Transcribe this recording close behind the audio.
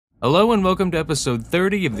Hello and welcome to episode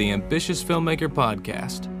 30 of the Ambitious Filmmaker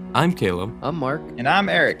Podcast. I'm Caleb. I'm Mark. And I'm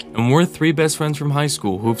Eric. And we're three best friends from high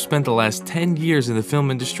school who have spent the last 10 years in the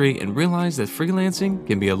film industry and realized that freelancing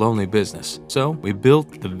can be a lonely business. So we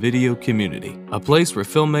built the Video Community, a place where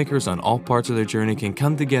filmmakers on all parts of their journey can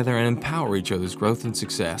come together and empower each other's growth and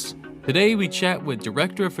success. Today we chat with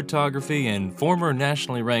director of photography and former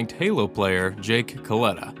nationally ranked Halo player Jake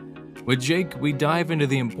Colletta. With Jake, we dive into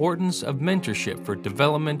the importance of mentorship for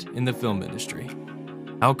development in the film industry,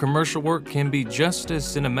 how commercial work can be just as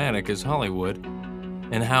cinematic as Hollywood,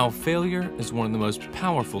 and how failure is one of the most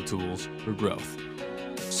powerful tools for growth.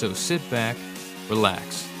 So sit back,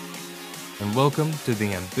 relax, and welcome to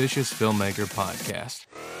the Ambitious Filmmaker Podcast.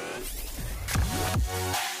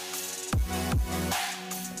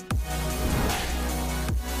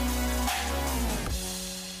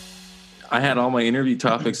 I had all my interview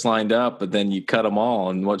topics lined up, but then you cut them all.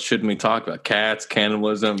 And what shouldn't we talk about? Cats,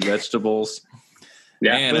 cannibalism, vegetables.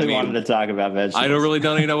 Yeah, I really wanted to talk about vegetables. I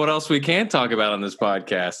don't even know what else we can talk about on this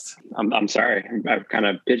podcast. I'm sorry. I've kind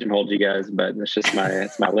of pigeonholed you guys, but it's just my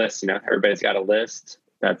list. You know, everybody's got a list.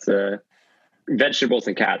 That's vegetables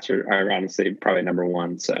and cats are honestly probably number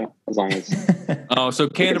one. So as long as so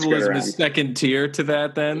cannibalism is second tier to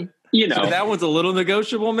that, then. You know, so that one's a little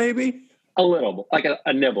negotiable, maybe. A little, like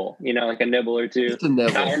a nibble, you know, like a nibble or two. Just a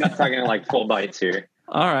nibble. No, we're not talking like full bites here.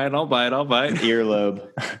 All right, I'll bite. Earlobe.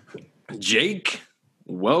 Jake,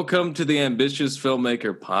 welcome to the Ambitious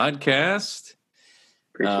Filmmaker Podcast.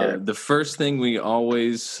 Appreciate it. The first thing we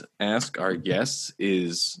always ask our guests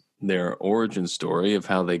is their origin story of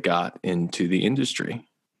how they got into the industry.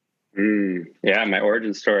 Yeah, my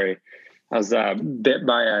origin story. I was bit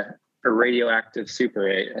by a radioactive Super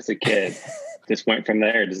 8 as a kid. Just went from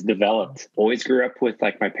there, just developed. Always grew up with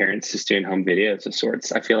like my parents just doing home videos of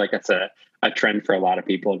sorts. I feel like that's a trend for a lot of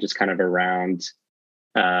people, just kind of around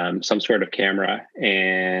some sort of camera,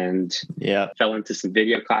 and fell into some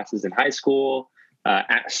video classes in high school.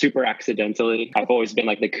 Super accidentally. I've always been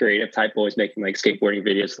like the creative type, always making like skateboarding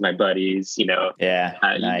videos with my buddies, you know.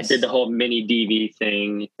 Nice. Did the whole mini DV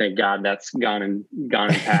thing. Thank God that's gone and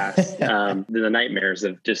past. The nightmares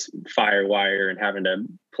of just Firewire and having to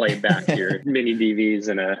play back your mini DVs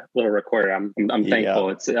in a little recorder. I'm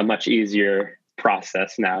thankful. It's a much easier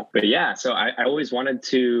process now. But yeah, so I always wanted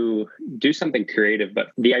to do something creative, but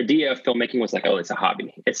the idea of filmmaking was like, oh, it's a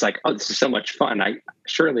hobby. It's like, oh, this is so much fun.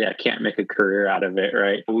 Surely I can't make a career out of it,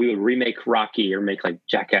 right? We would remake Rocky or make like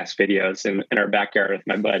Jackass videos in our backyard with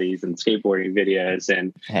my buddies and skateboarding videos.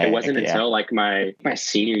 And it wasn't until like my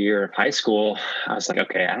senior year of high school, I was like,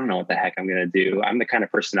 okay, I don't know what the heck I'm going to do. I'm the kind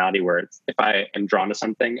of personality where if I am drawn to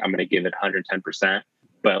something, I'm going to give it 110%.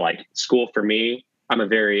 But like school for me, I'm a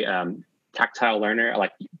very tactile learner. I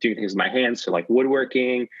like doing things with my hands. So like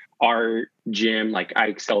woodworking, art, gym, like I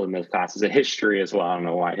excelled in those classes. And history as well. I don't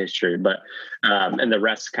know why history, but and the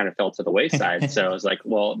rest kind of fell to the wayside. So I was like,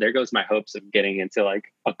 well, there goes my hopes of getting into like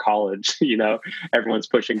a college, you know, everyone's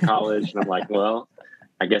pushing college. And I'm like, well,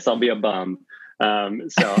 I guess I'll be a bum.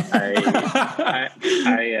 So I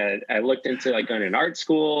looked into like going to an art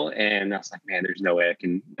school, and I was like, man, there's no way I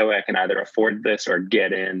can either afford this or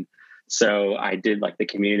get in. So I did like the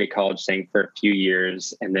community college thing for a few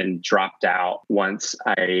years and then dropped out once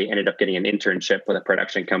I ended up getting an internship with a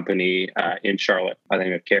production company in Charlotte by the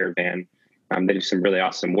name of Caravan. They do some really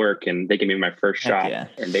awesome work, and they gave me my first shot.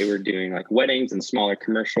 And they were doing like weddings and smaller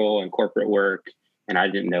commercial and corporate work. And I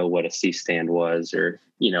didn't know what a C-stand was, or,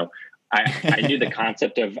 you know, I knew the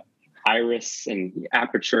concept of iris and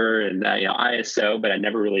aperture and ISO, but I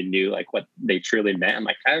never really knew like what they truly meant. I'm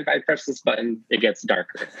like, if I press this button, it gets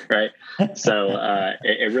darker, right? So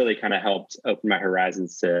it really kind of helped open my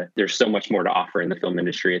horizons to there's so much more to offer in the film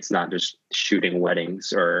industry. It's not just shooting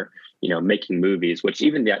weddings or, you know, making movies, which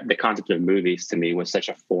even the concept of movies to me was such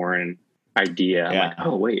a foreign idea. I'm like,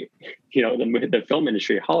 oh wait, you know, the film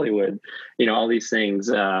industry, Hollywood, you know, all these things.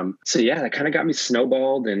 So yeah, that kind of got me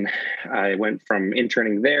snowballed, and I went from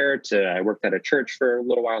interning there to I worked at a church for a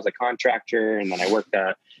little while as a contractor, and then I worked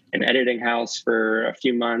at an editing house for a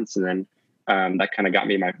few months, and then that kind of got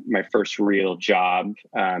me my first real job,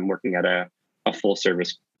 working at a full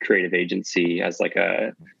service creative agency as like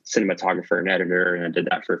a cinematographer and editor. And I did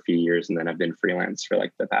that for a few years. And then I've been freelance for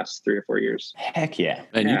like the past 3 or 4 years. Heck yeah.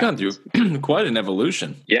 And you've gone through quite an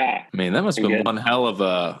evolution. Yeah. I mean, that must have been one hell of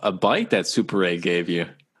a bite that Super 8 gave you.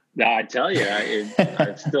 No, I tell you,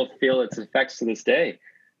 I still feel its effects to this day.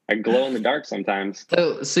 I glow in the dark sometimes.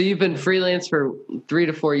 So you've been freelance for 3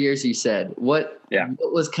 to 4 years, you said. What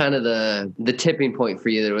was kind of the tipping point for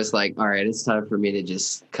you that was like, all right, it's time for me to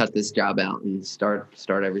just cut this job out and start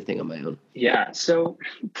everything on my own? Yeah. So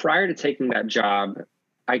prior to taking that job,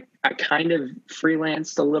 I kind of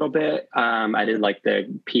freelanced a little bit. I did like the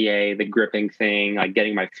PA, the gripping thing, like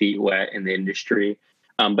getting my feet wet in the industry.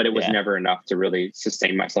 But it was never enough to really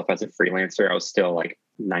sustain myself as a freelancer. I was still like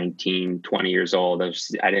 19, 20 years old. I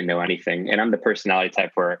didn't know anything. And I'm the personality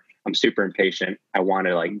type where I'm super impatient. I want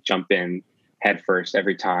to like jump in head first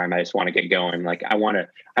every time. I just want to get going. Like I want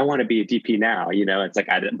to be a DP now, it's like,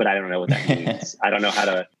 but I don't know what that means. I don't know how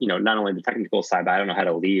to, not only the technical side, but I don't know how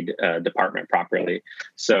to lead a department properly.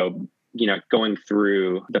 So, going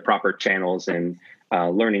through the proper channels and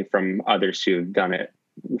learning from others who've done it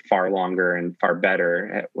far longer and far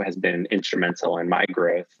better has been instrumental in my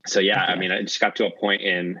growth. So I mean, I just got to a point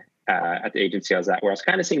at the agency I was at where I was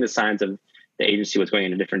kind of seeing the signs of the agency was going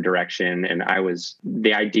in a different direction. And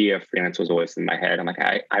the idea of freelance was always in my head. I'm like,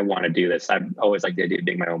 I want to do this. I've always liked the idea of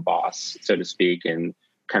being my own boss, so to speak, and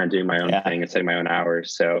kind of doing my own thing and setting my own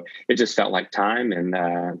hours. So it just felt like time, and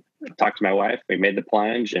talked to my wife. We made the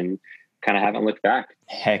plunge and kind of haven't looked back.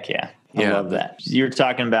 Heck yeah. I love that. You were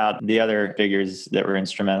talking about the other figures that were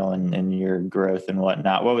instrumental in your growth and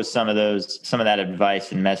whatnot. What was some of that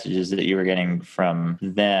advice and messages that you were getting from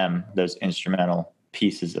them, those instrumental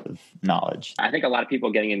pieces of knowledge? I think a lot of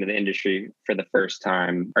people getting into the industry for the first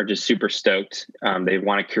time are just super stoked. They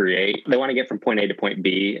want to get from point A to point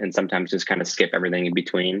B, and sometimes just kind of skip everything in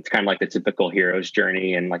between. It's kind of like the typical hero's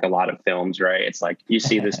journey in like a lot of films, right? It's like you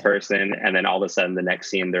see this person and then all of a sudden the next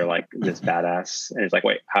scene they're like this badass, and it's like,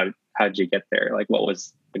 wait, how'd you get there? Like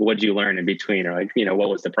what'd you learn in between? Or like, what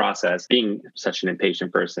was the process? Being such an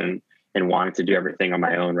impatient person and wanting to do everything on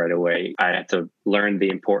my own right away, I had to learn the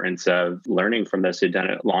importance of learning from those who'd done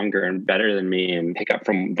it longer and better than me and pick up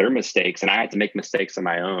from their mistakes. And I had to make mistakes on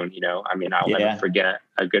my own. I mean, I'll never forget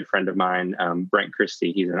a good friend of mine, Brent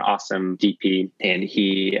Christie. He's an awesome DP, and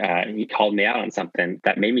he called me out on something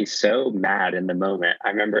that made me so mad in the moment. I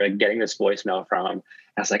remember getting this voicemail from him.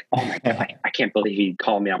 I was like, oh my God, I can't believe he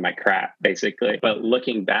called me on my crap, basically. But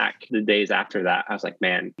looking back the days after that, I was like,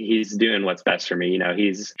 man, he's doing what's best for me.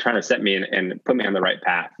 He's trying to set me in and put me on the right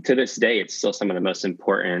path. To this day, it's still some of the most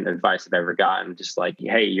important advice I've ever gotten. Just like,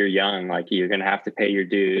 hey, you're young, like you're going to have to pay your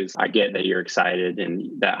dues. I get that you're excited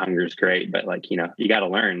and that hunger is great, but like, you got to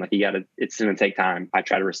learn, like it's going to take time. I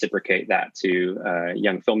try to reciprocate that to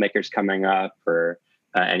young filmmakers coming up or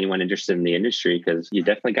anyone interested in the industry, because you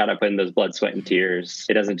definitely got to put in those blood, sweat, and tears.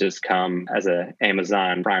 It doesn't just come as a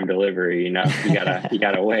Amazon Prime delivery. You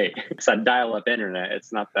gotta wait. It's that dial-up internet.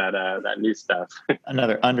 It's not that new stuff.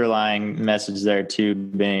 Another underlying message there too,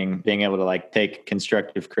 being able to like take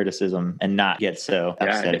constructive criticism and not get so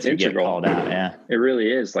upset if you get called out. Yeah, it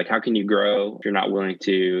really is. Like, how can you grow if you're not willing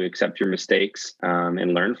to accept your mistakes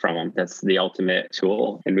and learn from them? That's the ultimate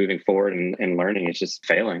tool in moving forward and learning. It's just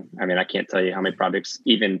failing. I mean, I can't tell you how many projects.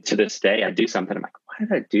 Even to this day, I do something. I'm like, why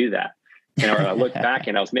did I do that? Or I look back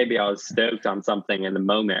and I was stoked on something in the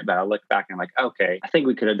moment, but I look back and I'm like, okay, I think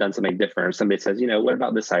we could have done something different. Or somebody says, what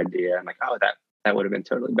about this idea? I'm like, oh, that would have been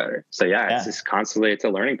totally better. So it's just constantly, it's a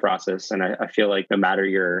learning process. And I feel like no matter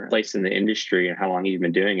your place in the industry and how long you've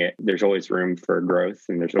been doing it, there's always room for growth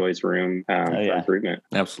and there's always room for improvement.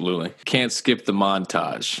 Absolutely. Can't skip the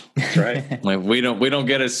montage. That's right. Like we don't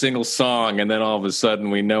get a single song and then all of a sudden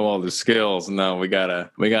we know all the skills. No, we gotta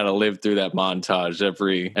live through that montage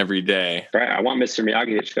every day. Right. I want Mr.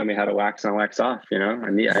 Miyagi to show me how to wax on, wax off. I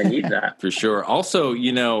need that. For sure. Also,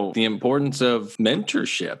 the importance of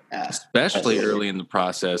mentorship, especially early in the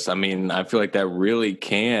process. I mean, I feel like that really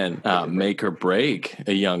can make or break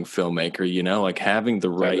a young filmmaker, like having the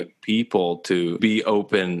right people to be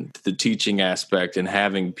open to the teaching aspect and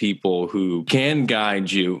having people who can guide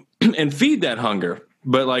you and feed that hunger.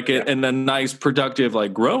 But like in a nice, productive,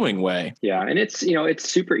 like growing way. Yeah. And it's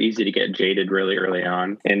super easy to get jaded really early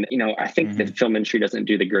on. And, I think the film industry doesn't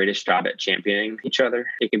do the greatest job at championing each other.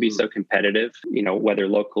 It can be so competitive, whether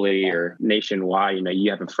locally or nationwide. You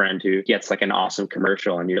have a friend who gets like an awesome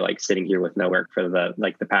commercial and you're like sitting here with no work for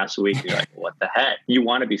the past week. You're like, what the heck? You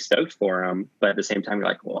want to be stoked for them. But at the same time, you're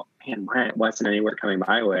like, well, man, why isn't any work coming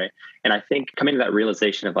my way? And I think coming to that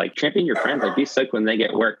realization of like champion your friends, like be stoked when they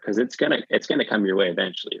get work, because it's gonna come your way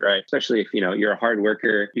eventually, right? Especially if you're a hard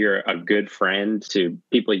worker, you're a good friend to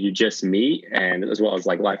people you just meet, and as well as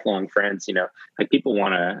like lifelong friends. Like people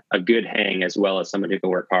want a good hang as well as someone who can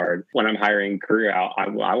work hard. When I'm hiring crew out, I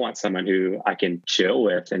want someone who I can chill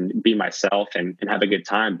with and be myself and have a good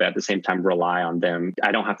time, but at the same time rely on them.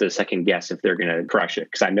 I don't have to second guess if they're gonna crush it,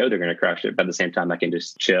 because I know they're gonna crush it. But at the same time, I can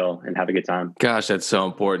just chill chill and have a good time. Gosh, that's so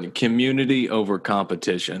important. Community over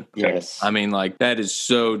competition. Yes. I mean, like, that is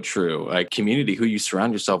so true. Like, community, who you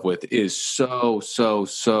surround yourself with, is so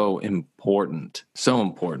important. So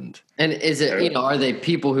important. And is it, are they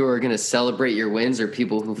people who are going to celebrate your wins or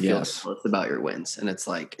people who feel Yes. about your wins? And it's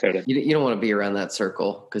like, Totally. you don't want to be around that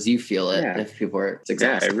circle because you feel it. If people are, it's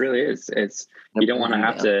exhausting. Yeah, it really is. You don't want to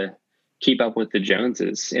have to keep up with the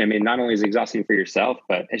Joneses. I mean, not only is it exhausting for yourself,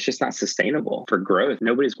 but it's just not sustainable for growth.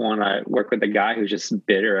 Nobody's going to work with a guy who's just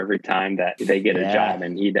bitter every time that they get a job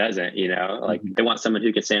and he doesn't, like they want someone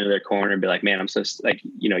who can stand in their corner and be like, man, I'm so like,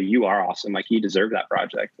 you are awesome. Like, you deserve that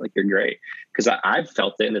project. Like, you're great. Because I've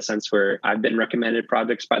felt it in the sense where I've been recommended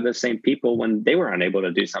projects by those same people when they were unable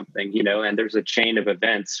to do something, and there's a chain of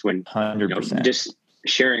events when 100%. Just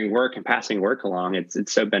sharing work and passing work along, it's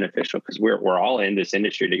so beneficial because we're all in this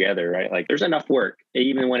industry together, right? Like, there's enough work,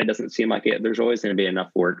 even when it doesn't seem like it. There's always going to be enough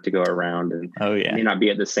work to go around, and it may not be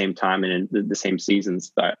at the same time and in the same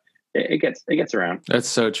seasons, but it gets around. That's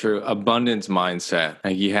so true. Abundance mindset.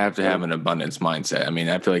 Like, you have to have an abundance mindset. I mean,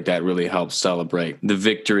 I feel like that really helps celebrate the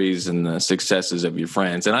victories and the successes of your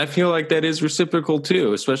friends. And I feel like that is reciprocal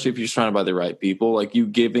too, especially if you're surrounded by the right people. Like, you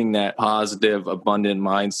giving that positive, abundant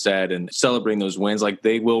mindset and celebrating those wins, like,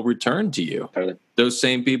 they will return to you. Totally. Those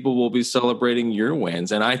same people will be celebrating your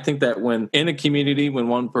wins. And I think that when in a community, when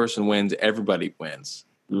one person wins, everybody wins.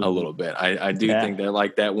 A little bit. I do think that,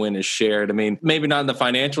 like, that win is shared. I mean, maybe not in the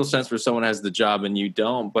financial sense where someone has the job and you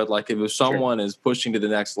don't, but like, if someone is pushing to the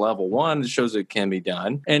next level, one, it shows it can be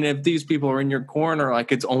done. And if these people are in your corner,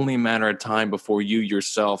 like, it's only a matter of time before you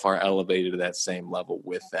yourself are elevated to that same level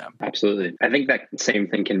with them. Absolutely. I think that same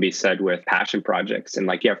thing can be said with passion projects. And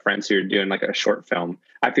like, you have friends who are doing like a short film.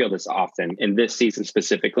 I feel this often in this season,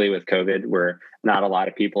 specifically with COVID, where not a lot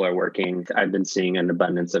of people are working. I've been seeing an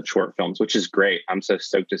abundance of short films, which is great. I'm so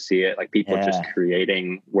stoked to see it. Like, people just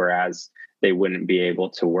creating, whereas they wouldn't be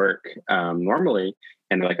able to work normally.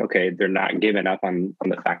 And they're like, okay, they're not giving up on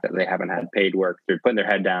the fact that they haven't had paid work. They're putting their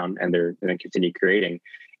head down and they're going to continue creating.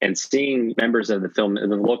 And seeing members of the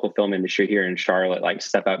local film industry here in Charlotte, like,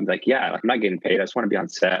 step up and be like, yeah, like, I'm not getting paid. I just want to be on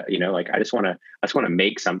set. Like, I just want to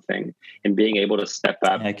make something, and being able to step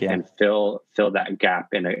up and fill that gap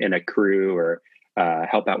in a crew, or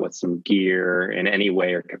help out with some gear in any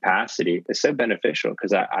way or capacity is so beneficial.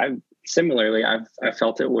 Because I've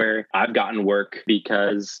felt it where I've gotten work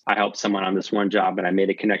because I helped someone on this one job and I made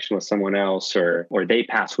a connection with someone else, or they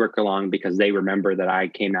pass work along because they remember that I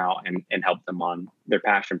came out and helped them on their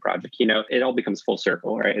passion project. It all becomes full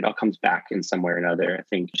circle, right? It all comes back in some way or another. I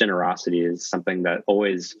think generosity is something that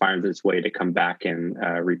always finds its way to come back and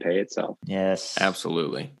repay itself. Yes,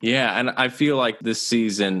 absolutely. Yeah. And I feel like this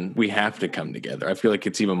season we have to come together. I feel like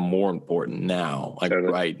it's even more important now, like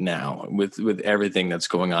right now, with everything that's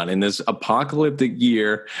going on in this apocalyptic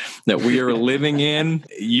year that we are living in.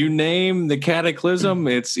 You name the cataclysm,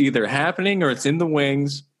 it's either happening or it's in the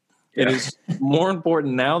wings. It is more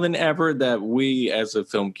important now than ever that we as a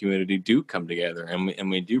film community do come together and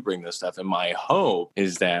we do bring this stuff. And my hope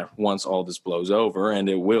is that once all this blows over, and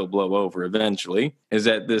it will blow over eventually, is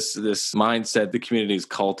that this mindset the community is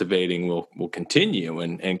cultivating will continue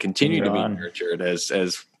and continue to be nurtured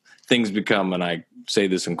as things become, and I say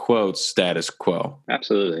this in quotes, status quo.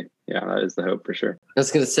 Absolutely. Yeah, that is the hope for sure. I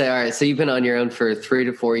was going to say, all right, so you've been on your own for 3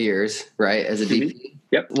 to 4 years, right, as a DP?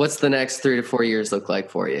 Yep. What's the next 3 to 4 years look like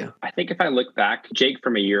for you? I think if I look back, Jake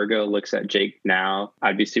from a year ago looks at Jake now,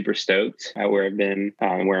 I'd be super stoked at where I've been,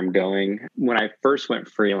 where I'm going. When I first went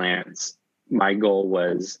freelance, my goal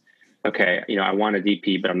was, okay, I want a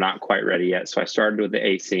DP, but I'm not quite ready yet. So I started with the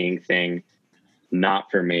ACing thing.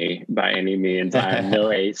 Not for me by any means. I have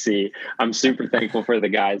no AC. I'm super thankful for the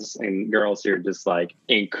guys and girls who are just like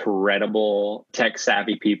incredible tech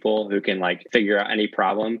savvy people who can like figure out any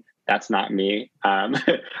problem. That's not me.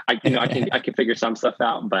 I can figure some stuff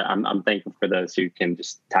out, but I'm thankful for those who can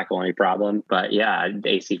just tackle any problem. But yeah, I did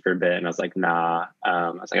AC for a bit, and I was like, nah. I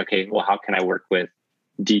was like, okay, well, how can I work with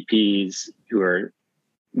DPs who are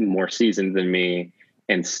more seasoned than me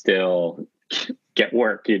and still get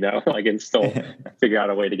work, and still figure out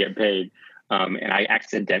a way to get paid. And I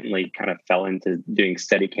accidentally kind of fell into doing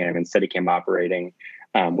Steadicam and Steadicam operating,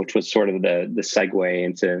 which was sort of the segue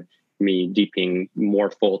into me DPing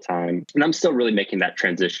more full time. And I'm still really making that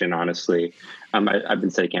transition, honestly. I've been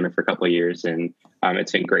Steadicamming for a couple of years, and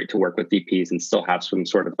it's been great to work with DPs and still have some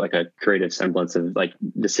sort of like a creative semblance of like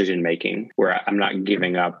decision making, where I'm not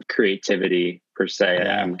giving up creativity per per se.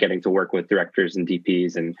 Yeah. I'm getting to work with directors and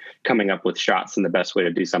DPs and coming up with shots and the best way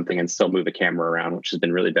to do something and still move a camera around, which has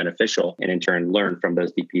been really beneficial. And in turn, learn from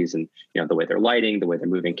those DPs and, the way they're lighting, the way they're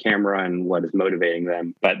moving camera and what is motivating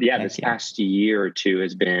them. But this past year or two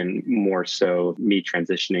has been more so me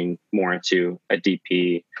transitioning more into a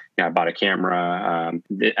DP. I bought a camera.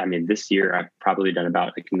 This year I've probably done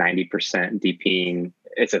about like 90% DPing.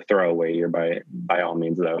 It's a throwaway year by all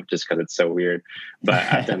means, though, just because it's so weird. But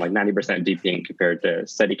I've done like 90% DPing compared to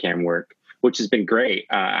Steadicam work, which has been great.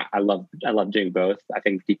 I love doing both. I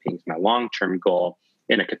think DPing is my long-term goal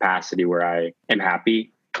in a capacity where I am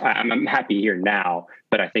happy. I'm happy here now,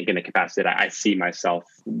 but I think in a capacity that I see myself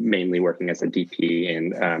mainly working as a DP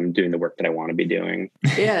and doing the work that I want to be doing.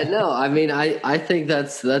 Yeah, no, I think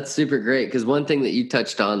that's super great, because one thing that you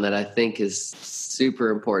touched on that I think is super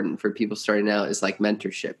important for people starting out is like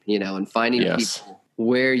mentorship, and finding people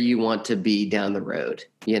where you want to be down the road,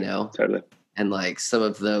 Totally. And like some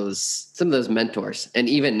of those mentors. And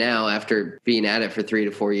even now, after being at it for 3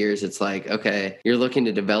 to 4 years, it's like, okay, you're looking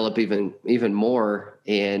to develop even more,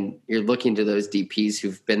 and you're looking to those DPs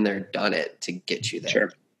who've been there, done it, to get you there.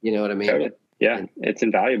 Sure. You know what I mean? Totally. Yeah, it's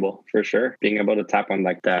invaluable for sure. Being able to tap on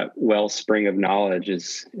like that wellspring of knowledge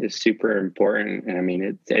is super important.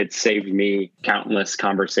 And it saved me countless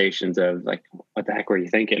conversations of like, what the heck were you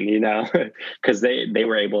thinking? Because they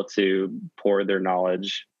were able to pour their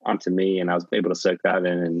knowledge onto me, and I was able to soak that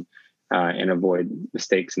in and avoid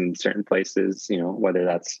mistakes in certain places, whether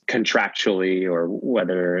that's contractually or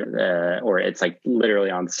whether or it's like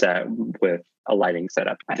literally on set with a lighting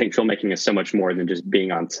setup. I think filmmaking is so much more than just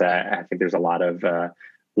being on set. I think there's a lot of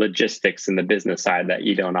logistics in the business side that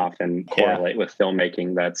you don't often correlate with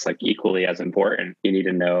filmmaking. That's like equally as important. You need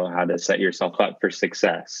to know how to set yourself up for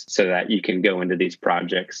success so that you can go into these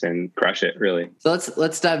projects and crush it, really. So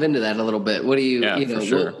let's dive into that a little bit. What do you,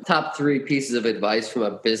 sure. Top 3 pieces of advice from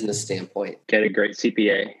a business standpoint? Get a great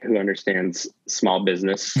CPA who understands small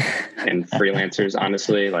business and freelancers.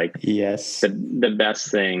 Honestly, like the best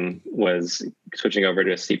thing was switching over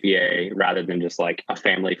to a CPA rather than just like a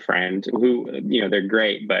family friend who, they're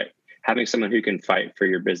great, but having someone who can fight for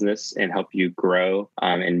your business and help you grow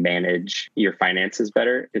and manage your finances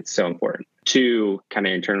better, it's so important. 2, kind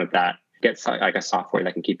of in turn with that, get like a software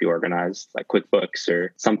that can keep you organized, like QuickBooks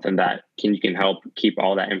or something that you can help keep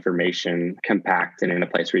all that information compact and in a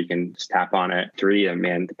place where you can just tap on it. 3,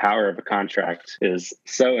 the power of a contract is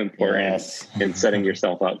so important in setting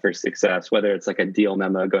yourself up for success, whether it's like a deal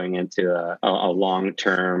memo going into a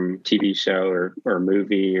long-term TV show or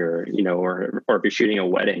movie or if you're shooting a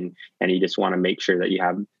wedding and you just want to make sure that you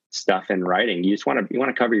have stuff in writing. You want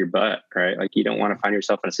to cover your butt, right? Like you don't want to find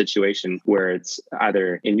yourself in a situation where it's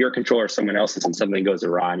either in your control or someone else's and something goes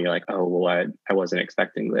awry and you're like, oh, well, I wasn't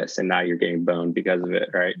expecting this. And now you're getting boned because of it,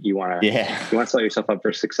 right? You want to set yourself up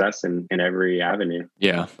for success in every avenue.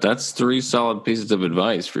 Yeah, that's 3 solid pieces of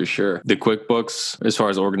advice for sure. The QuickBooks, as far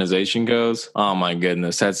as organization goes, oh my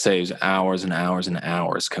goodness, that saves hours and hours and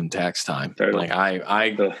hours come tax time. Totally. Like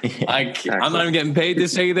I'm not even getting paid to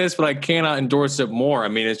say this, but I cannot endorse it more.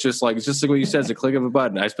 It's just like what you said. It's a click of a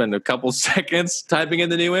button. I spend a couple seconds typing in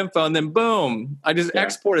the new info, and then boom, I just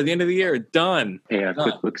export at the end of the year. Done. Yeah, done.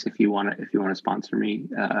 QuickBooks. If you want to sponsor me,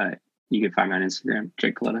 you can find me on Instagram,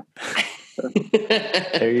 Jake Colletta.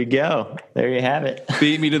 There you go. There you have it.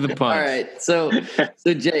 Beat me to the punch. All right. So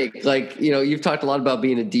Jake, you've talked a lot about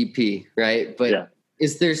being a DP, right? But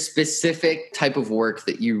is there specific type of work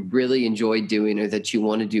that you really enjoy doing or that you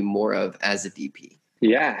want to do more of as a DP?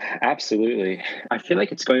 Yeah, absolutely. I feel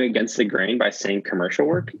like it's going against the grain by saying commercial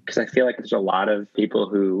work, because I feel like there's a lot of people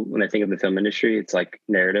who, when I think of the film industry, it's like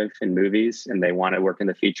narrative in movies and they want to work in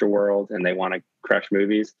the feature world and they want to crush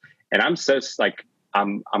movies. And I'm so like,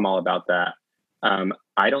 I'm all about that.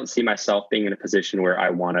 I don't see myself being in a position where I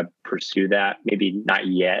want to pursue that. Maybe not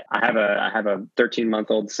yet. I have a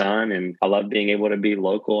 13-month-old son, and I love being able to be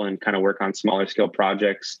local and kind of work on smaller scale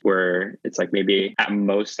projects where it's like maybe at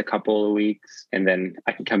most a couple of weeks, and then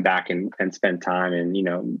I can come back and spend time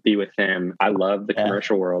and be with him. I love the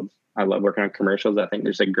commercial world. I love working on commercials. I think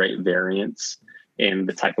there's a great variance in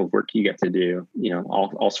the type of work you get to do,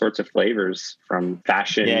 all sorts of flavors from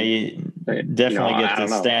fashion. Yeah, you definitely get to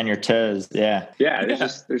stay on your toes. Yeah. Yeah.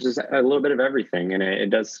 There's just a little bit of everything, and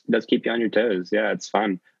it does keep you on your toes. Yeah, it's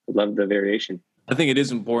fun. I love the variation. I think it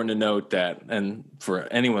is important to note that, and for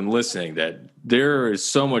anyone listening, that there is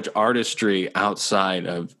so much artistry outside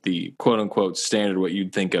of the quote unquote standard what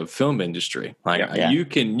you'd think of film industry. Like you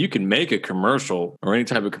can make a commercial or any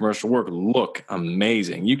type of commercial work look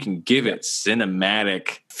amazing. You can give it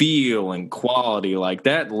cinematic feel and quality. Like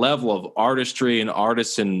that level of artistry and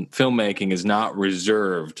artisan filmmaking is not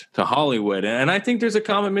reserved to Hollywood. And I think there's a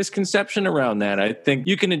common misconception around that. I think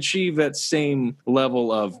you can achieve that same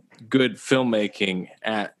level of good filmmaking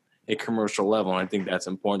at a commercial level. And I think that's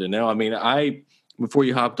important to know. I mean, before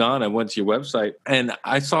you hopped on, I went to your website and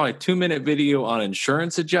I saw a 2-minute video on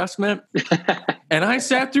insurance adjustment. And I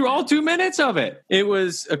sat through all 2 minutes of it. It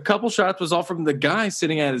was a couple shots was all from the guy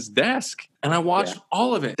sitting at his desk. And I watched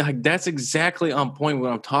all of it. Like, that's exactly on point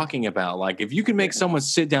what I'm talking about. Like, if you can make someone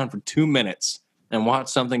sit down for 2 minutes and watch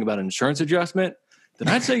something about insurance adjustment, then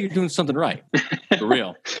I'd say you're doing something right. For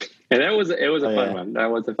real. And it was a fun one. That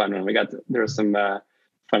was a fun one. There was some fun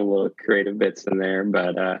little creative bits in there,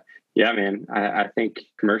 but yeah, man, I think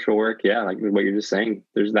commercial work, like what you're just saying,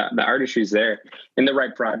 there's the artistry's there in the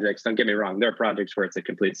right projects. Don't get me wrong. There are projects where it's a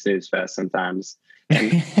complete snooze fest sometimes.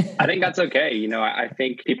 And I think that's okay. You know, I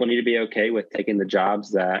think people need to be okay with taking the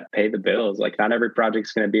jobs that pay the bills. Like not every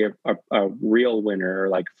project's going to be a real winner or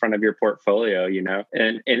like front of your portfolio, you know,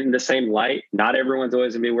 and in the same light, not everyone's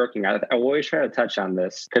always going to be working. I always try to touch on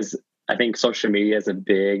this because I think social media is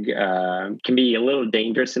can be a little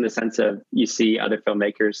dangerous in the sense of you see other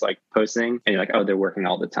filmmakers like posting and you're like, oh, they're working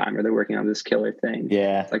all the time or they're working on this killer thing.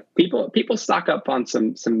 Yeah. It's like people stock up on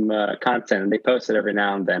some content and they post it every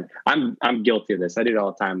now and then. I'm guilty of this. I do it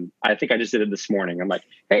all the time. I think I just did it this morning. I'm like,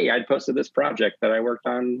 hey, I posted this project that I worked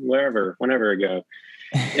on whenever ago.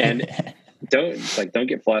 And don't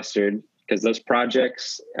get flustered because those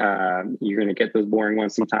projects, you're going to get those boring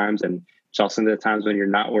ones sometimes. And it's also the times when you're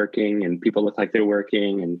not working and people look like they're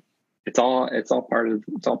working, and it's all part of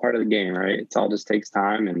the game, right? It all just takes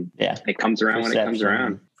time, and it comes around when it comes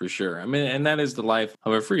around. For sure. I mean, and that is the life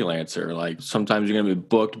of a freelancer. Like sometimes you're going to be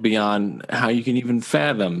booked beyond how you can even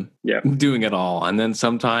fathom doing it all. And then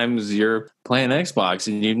sometimes you're playing Xbox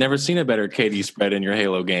and you've never seen a better KD spread in your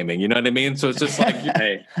Halo gaming. You know what I mean? So it's just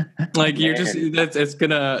like, you're just, that's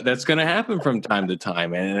gonna happen from time to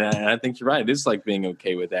time. And I think you're right. It is like being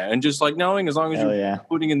okay with that. And just like knowing as long as you're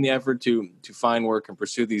putting in the effort to find work and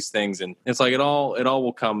pursue these things. And it's like, it all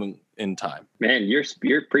will come in time. Man, you're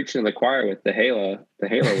preaching to the choir with the Halo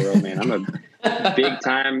world, man. I'm a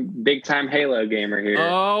big time Halo gamer here.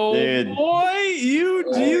 Oh, dude. Boy,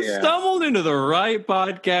 you stumbled into the right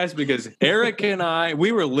podcast because Eric and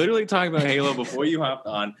we were literally talking about Halo before you hopped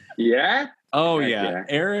on. Yeah. Oh yeah.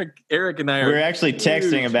 Eric and I we were actually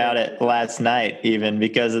texting about it last night, even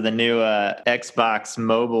because of the new Xbox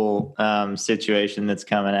mobile situation that's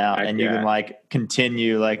coming out, and you can like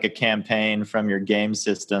continue like a campaign from your game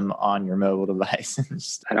system on your mobile device.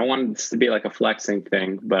 I don't want this to be like a flexing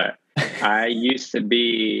thing, but I used to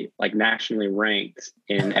be like nationally ranked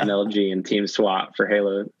in MLG and Team SWAT for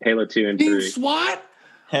Halo 2 and 3. Team SWAT?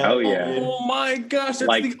 Oh yeah. Oh my gosh! That's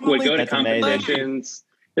like would go to competitions. Amazing.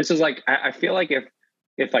 This is like I feel like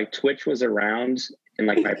if like Twitch was around in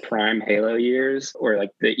like my prime Halo years or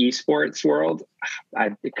like the esports world,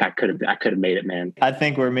 I could have made it, man. I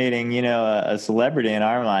think we're meeting, a celebrity in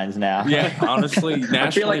our minds now. Yeah, honestly, I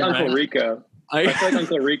feel like Uncle Rico. I feel like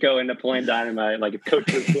Uncle Rico in Napoleon Dynamite. Like if coach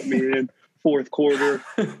would put me in fourth quarter,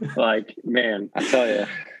 like man, I tell you.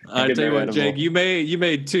 I tell you what, Jake, you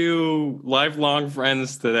made 2 lifelong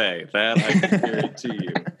friends today. That I can guarantee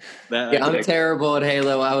you. I'm terrible at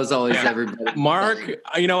Halo. I was always everybody. Mark,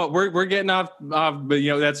 you know what? We're getting off, but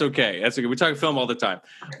that's okay. That's okay. We talk film all the time.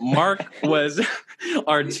 Mark was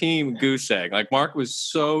our team goose egg. Like Mark was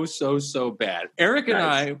so bad. Eric and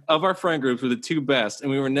I, of our friend groups, were the 2 best, and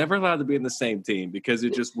we were never allowed to be in the same team because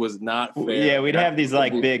it just was not fair. Yeah, we'd have these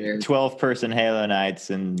like big 12-person Halo nights,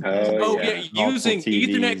 and using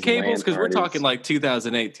Ethernet cables because we're talking like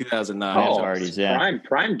 2008, 2009.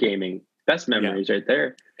 Prime gaming. Best memories right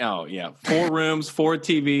there. Oh, yeah. 4 rooms, 4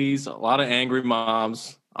 TVs, a lot of angry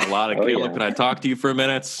moms, a lot of Caleb. Can I talk to you for a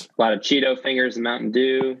minute? A lot of Cheeto fingers and Mountain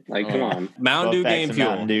Dew. Like, come on. Mountain Dew game fuel.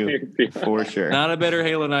 Mountain Dew, for sure. Not a better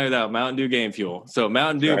Halo night without Mountain Dew game fuel. So,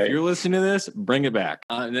 Mountain Dew, if you're listening to this, bring it back.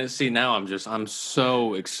 See, now I'm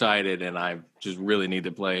so excited, and I just really need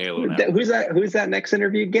to play Halo now. Who's that next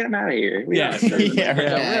interview? Get him out of here. We're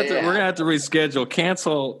gonna have to reschedule.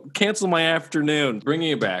 Cancel my afternoon.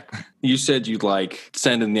 Bringing it back. You said you'd like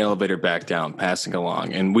sending the elevator back down, passing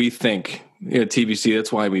along, and we think TVC.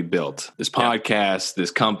 That's why we built this podcast,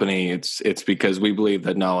 this company. It's because we believe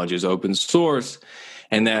that knowledge is open source,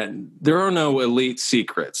 and that there are no elite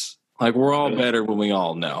secrets Like, we're all better when we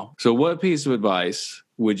all know. So what piece of advice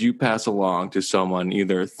would you pass along to someone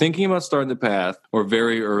either thinking about starting the path or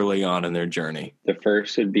very early on in their journey? The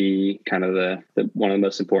first would be kind of the one of the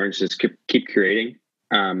most important, is just keep creating.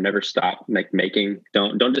 Never stop making.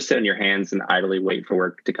 Don't just sit on your hands and idly wait for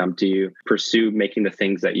work to come to you. Pursue making the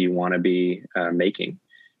things that you want to be making.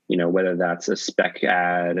 You know, whether that's a spec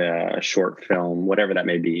ad, a short film, whatever that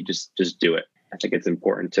may be, just do it. I think it's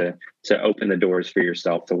important to open the doors for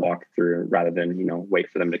yourself to walk through rather than, you know, wait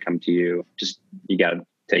for them to come to you. You got to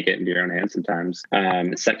take it into your own hands sometimes.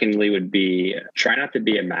 Secondly would be try not to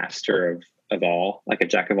be a master of all, like a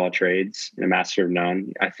jack of all trades and a master of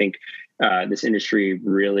none. I think this industry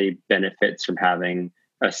really benefits from having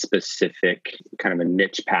a specific kind of a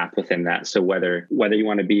niche path within that. So whether you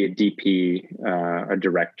want to be a DP, a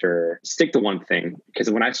director, stick to one thing.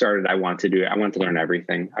 Because when I started, I wanted to learn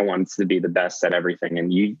everything. I wanted to be the best at everything.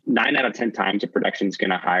 And 9 out of 10 times, a production is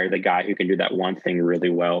going to hire the guy who can do that one thing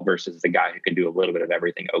really well versus the guy who can do a little bit of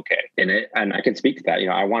everything okay. And I can speak to that. You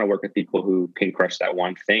know, I want to work with people who can crush that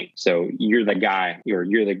one thing. So you're the guy, you're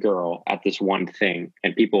the girl at this one thing,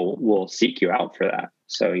 and people will seek you out for that.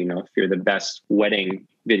 So, you know, if you're the best wedding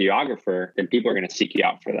videographer, then people are going to seek you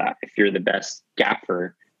out for that. If you're the best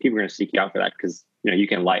gaffer, people are going to seek you out for that because, you know, you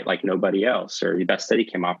can light like nobody else, or the best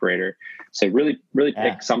Steadicam operator. So really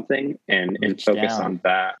pick something and focus on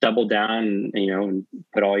that. Double down, you know, and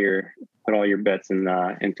put all your bets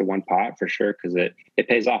into one pot for sure, because it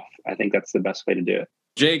pays off. I think that's the best way to do it.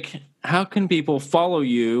 Jake, how can people follow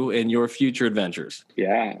you in your future adventures?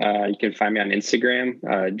 Yeah, you can find me on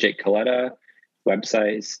Instagram, Jake Colletta.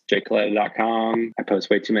 Website is jakecolletta.com. I post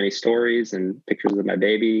way too many stories and pictures of my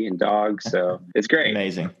baby and dog, so it's great.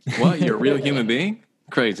 Amazing. What? You're a real human being?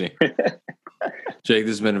 Crazy. Jake,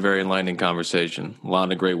 this has been a very enlightening conversation. A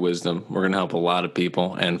lot of great wisdom. We're going to help a lot of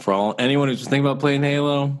people. And for anyone who's thinking about playing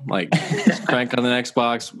Halo, like, just crank on the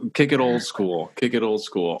Xbox, kick it old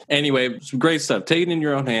school. Anyway, some great stuff. Take it in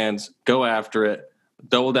your own hands. Go after it.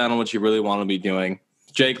 Double down on what you really want to be doing.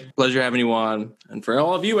 Jake, pleasure having you on. And for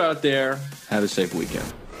all of you out there, have a safe weekend.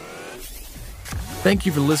 Thank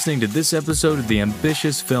you for listening to this episode of The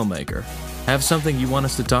Ambitious Filmmaker. Have something you want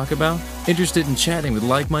us to talk about? Interested in chatting with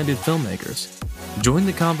like-minded filmmakers? Join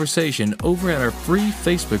the conversation over at our free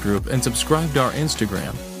Facebook group and subscribe to our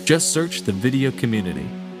Instagram. Just search The Video Community.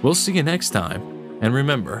 We'll see you next time. And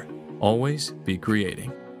remember, always be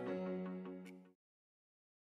creating.